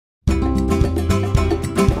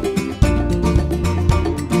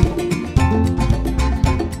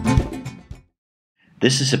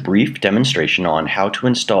This is a brief demonstration on how to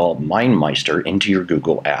install Mindmeister into your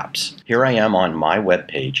Google Apps. Here I am on my web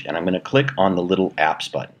page, and I'm going to click on the little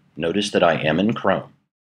Apps button. Notice that I am in Chrome.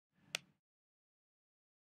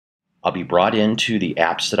 I'll be brought into the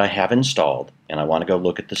apps that I have installed, and I want to go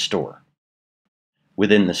look at the store.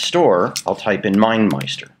 Within the store, I'll type in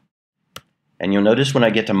Mindmeister. And you'll notice when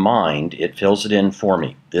I get to Mind, it fills it in for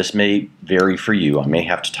me. This may vary for you. I may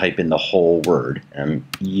have to type in the whole word,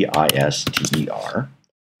 M-E-I-S-T-E-R.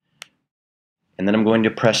 And then I'm going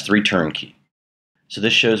to press the return key. So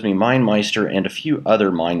this shows me Mindmeister and a few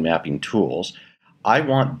other mind mapping tools. I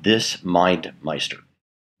want this Mindmeister.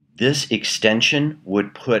 This extension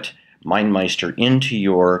would put Mindmeister into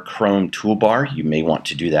your Chrome toolbar. You may want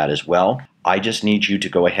to do that as well. I just need you to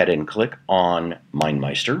go ahead and click on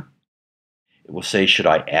Mindmeister. It will say, should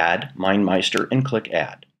I add Mindmeister, and click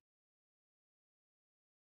Add.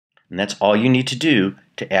 And that's all you need to do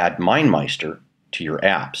to add Mindmeister to your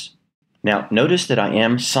apps. Now, notice that I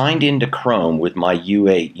am signed into Chrome with my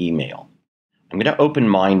UA email. I'm going to open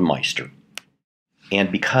Mindmeister.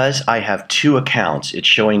 And because I have two accounts, it's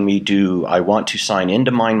showing me, do I want to sign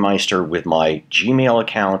into Mindmeister with my Gmail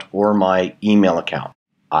account or my email account?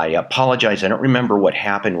 I apologize, I don't remember what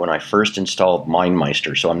happened when I first installed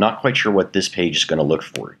Mindmeister, so I'm not quite sure what this page is going to look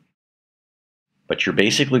for. But you're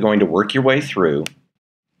basically going to work your way through,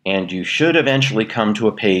 and you should eventually come to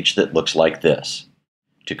a page that looks like this.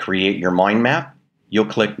 To create your mind map, you'll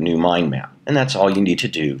click New Mind Map, and that's all you need to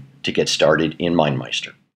do to get started in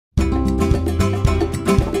Mindmeister.